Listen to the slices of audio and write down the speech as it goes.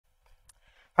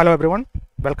Hello everyone,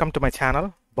 welcome to my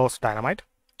channel Boss Dynamite.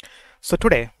 So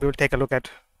today we will take a look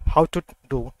at how to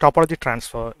do topology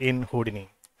transfer in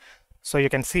Houdini. So you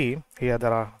can see here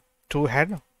there are two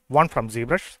heads, one from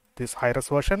ZBrush, this high-res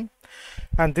version,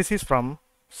 and this is from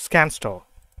ScanStore.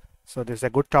 So this is a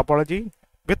good topology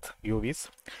with UVs.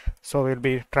 So we'll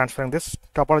be transferring this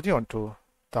topology onto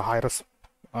the high-res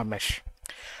mesh.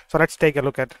 So let's take a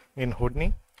look at in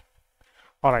Houdini.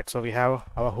 Alright, so we have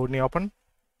our Houdini open.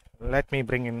 Let me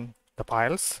bring in the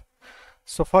files.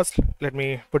 So first let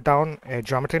me put down a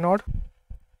geometry node.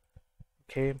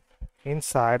 Okay,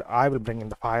 inside I will bring in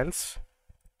the files.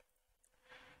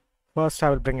 First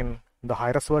I will bring in the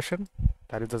high-res version,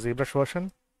 that is the ZBrush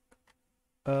version.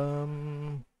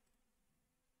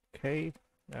 Okay,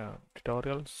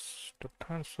 tutorials to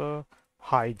transfer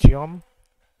high geom,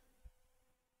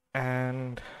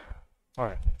 and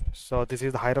alright, so this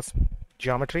is the high-res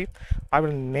geometry. I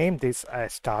will name this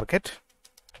as target,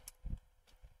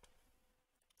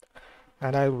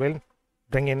 and I will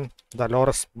bring in the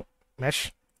low-res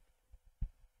mesh,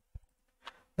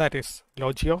 that is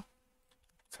low geo.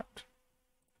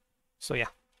 So yeah,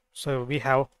 so we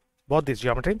have both this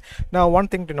geometry. Now one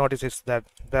thing to notice is that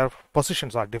their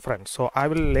positions are different. So I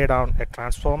will lay down a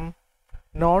transform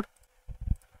node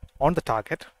on the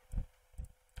target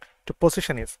to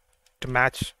position it to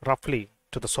match roughly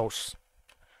to the source.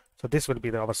 So this will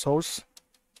be our source.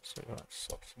 So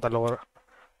the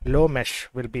low mesh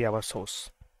will be our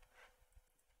source.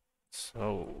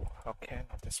 So okay,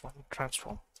 now this one,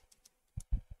 transform.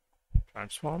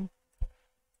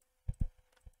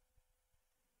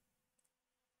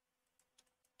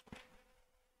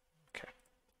 Okay.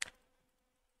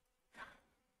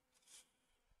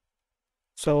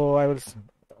 So I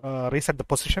will reset the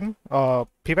position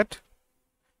pivot.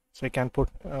 So you can put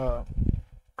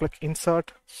click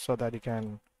insert so that you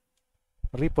can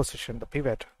reposition the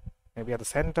pivot maybe at the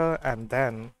center, and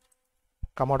then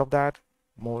come out of that,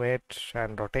 move it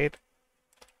and rotate.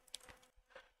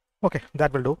 Okay,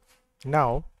 that will do.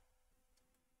 Now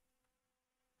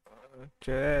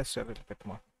just a little bit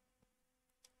more.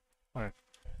 All right,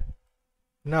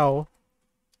 now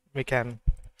we can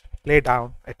lay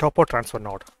down a TOPOTRANSFER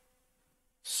node.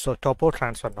 So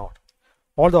TOPOTRANSFER node,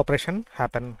 all the operation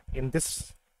happen in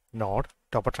this node,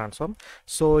 TOPOTRANSFER.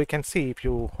 So you can see if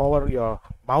you hover your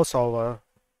mouse over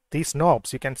these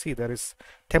knobs, you can see there is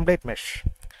template mesh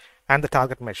and the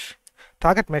target mesh.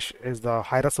 Target mesh is the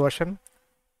high-res version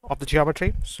of the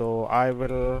geometry. So I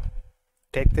will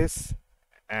take this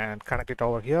and connect it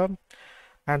over here,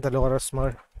 and the low-res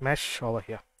mesh over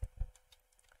here.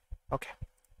 Okay,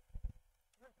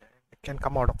 it can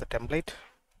come out of the template.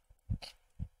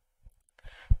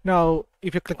 Now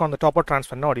if you click on the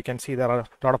TOPOTRANSFER node, you can see there are a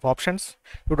lot of options.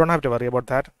 You don't have to worry about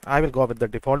that. I will go with the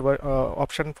default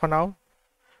option for now.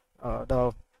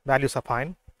 The values are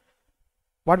fine.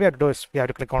 What we have to do is we have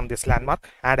to click on this landmark,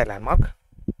 add a landmark,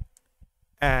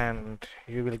 and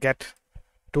you will get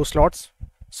two slots,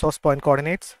 source point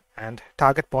coordinates and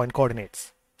target point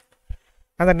coordinates.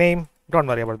 And the name, don't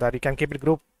worry about that. You can keep it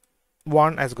group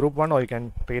 1 as group 1, or you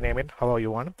can rename it however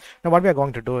you want. Now what we are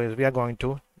going to do is we are going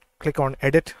to click on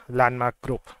edit landmark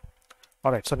group.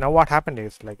 Alright, so now what happened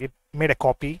is, like, it made a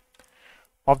copy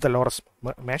of the low-res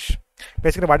mesh.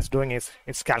 Basically what it's doing is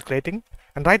it's calculating,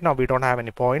 and right now we don't have any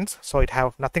points, so it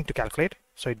have nothing to calculate.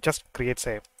 So it just creates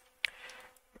a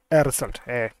result,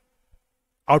 a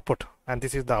output, and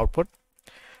this is the output.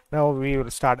 Now we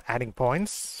will start adding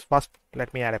points. First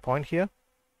let me add a point here.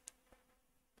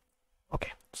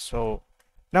 Okay, so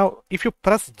now if you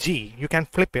press G, you can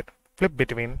flip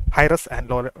between high-res and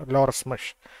low-res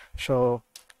mesh. So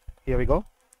here we go,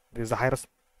 this is the high-res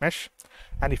mesh,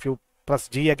 and if you press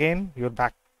G again,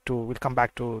 will come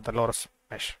back to the low-res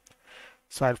mesh.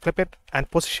 So I'll flip it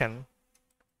and position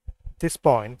this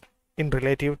point in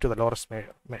relative to the low-res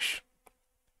mesh.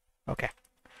 Okay,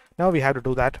 now we have to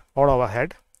do that all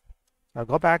overhead. I'll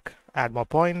go back, add more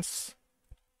points,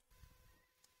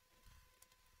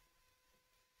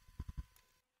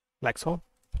 like so.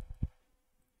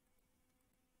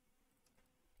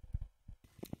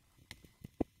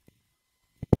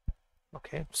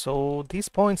 Okay, so these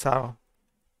points are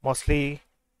mostly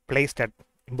placed at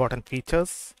important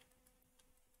features.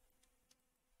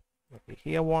 Maybe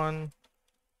here one,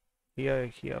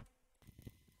 here.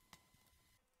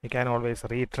 You can always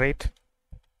reiterate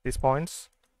these points,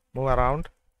 move around.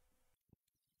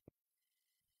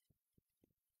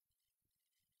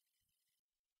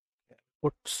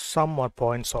 Put some more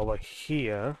points over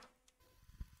here.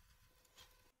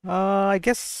 I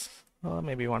guess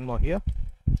maybe one more here.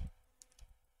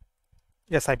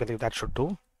 Yes, I believe that should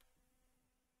do.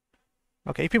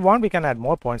 Okay, if you want, we can add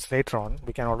more points later on.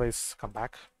 We can always come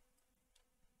back.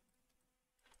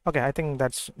 Okay, I think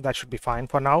that should be fine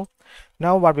for now.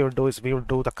 Now what we will do is we will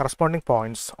do the corresponding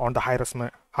points on the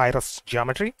high-res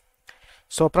geometry.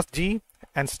 So press G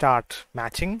and start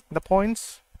matching the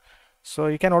points. So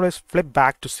you can always flip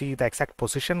back to see the exact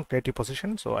position, relative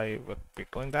position. So I will be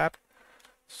doing that.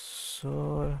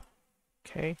 So,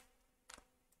 okay.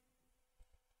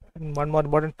 And one more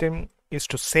important thing is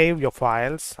to save your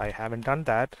files. I haven't done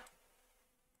that.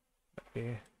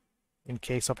 In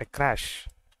case of a crash,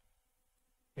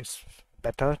 it's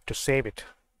better to save it.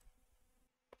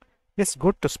 It's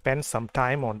good to spend some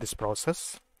time on this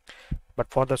process, but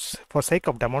for sake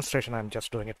of demonstration, I'm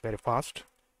just doing it very fast.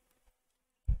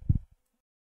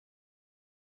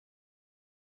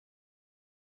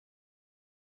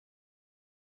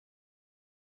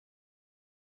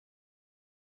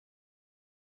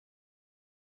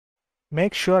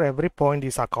 Make sure every point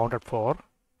is accounted for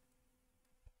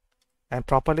and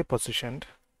properly positioned.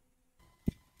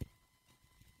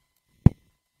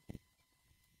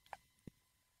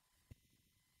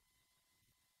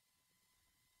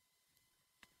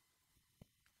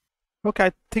 Okay,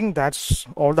 I think that's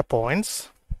all the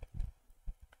points.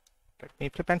 Let me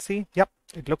flip and see. Yep,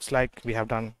 it looks like we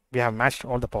have matched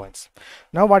all the points.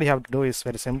 Now what you have to do is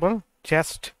very simple.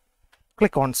 Just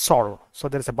click on solve. So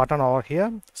there is a button over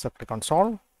here. So click on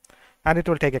solve, and it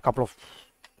will take a couple of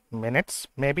minutes,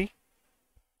 maybe.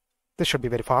 This should be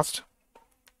very fast.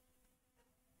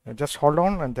 Just hold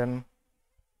on, and then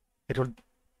it will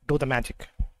do the magic.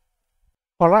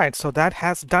 Alright, so that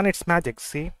has done its magic.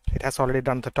 See, it has already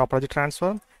done the topology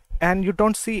transfer, and you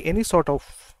don't see any sort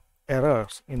of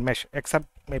errors in mesh, except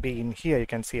maybe in here you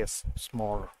can see a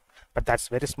small, but that's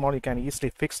very small. You can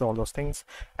easily fix all those things.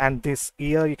 And this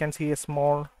ear, you can see a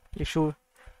small issue.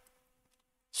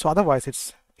 So otherwise,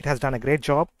 it has done a great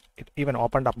job. It even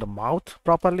opened up the mouth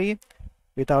properly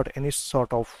without any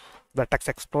sort of vertex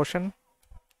explosion.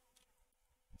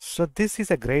 So this is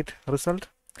a great result.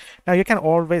 Now you can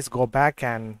always go back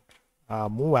and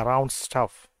move around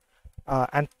stuff.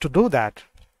 And to do that,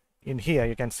 in here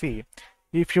you can see,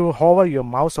 if you hover your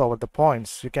mouse over the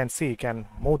points, you can see you can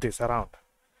move this around.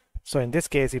 So in this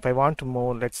case, if I want to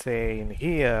move, let's say in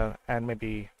here, and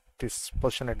maybe this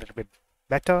position a little bit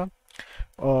better,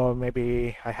 or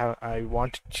maybe I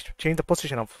want to change the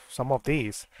position of some of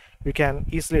these, you can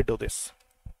easily do this.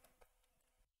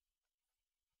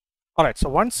 Alright, so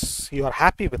once you are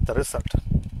happy with the result,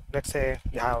 let's say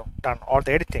you have done all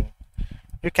the editing,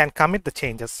 you can commit the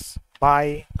changes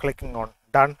by clicking on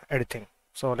done editing.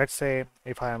 So let's say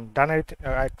if I am done editing,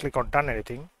 I click on done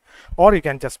editing, or you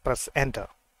can just press enter.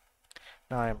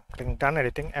 Now I'm clicking done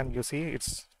editing, and you see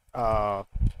it's the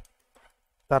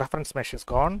reference mesh is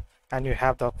gone, and you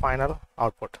have the final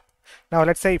output. Now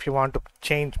let's say if you want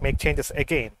to make changes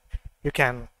again, you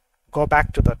can go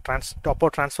back to the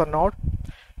TOPOTRANSFER node,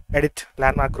 edit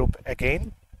landmark group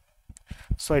again.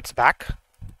 So it's back.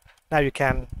 Now you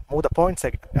can move the points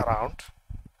around.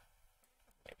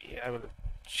 Maybe I will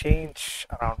change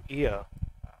around here.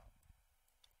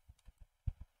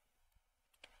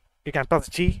 You can press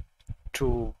G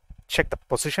to check the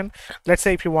position. Let's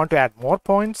say if you want to add more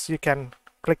points, you can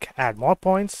click add more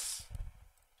points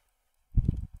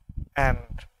and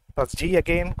press G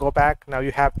again, go back. Now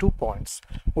you have 2 points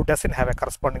who doesn't have a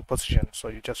corresponding position. So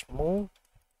you just move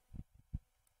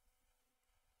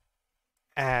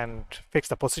and fix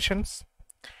the positions.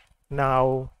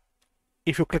 Now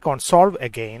if you click on solve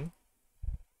again,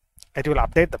 it will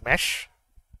update the mesh,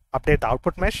 update the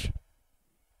output mesh.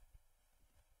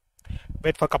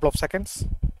 Wait for a couple of seconds,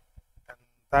 and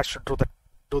that should do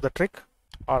the trick.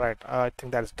 Alright, I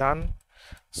think that is done.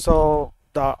 So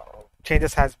the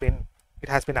changes has been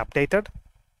updated,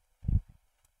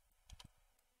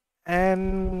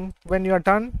 and when you are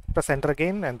done, press enter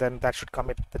again, and then that should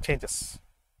commit the changes.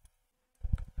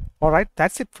 Alright,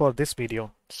 that's it for this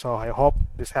video. So I hope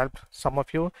this helped some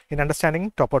of you in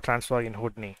understanding topo transfer in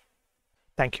Houdini.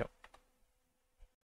 Thank you.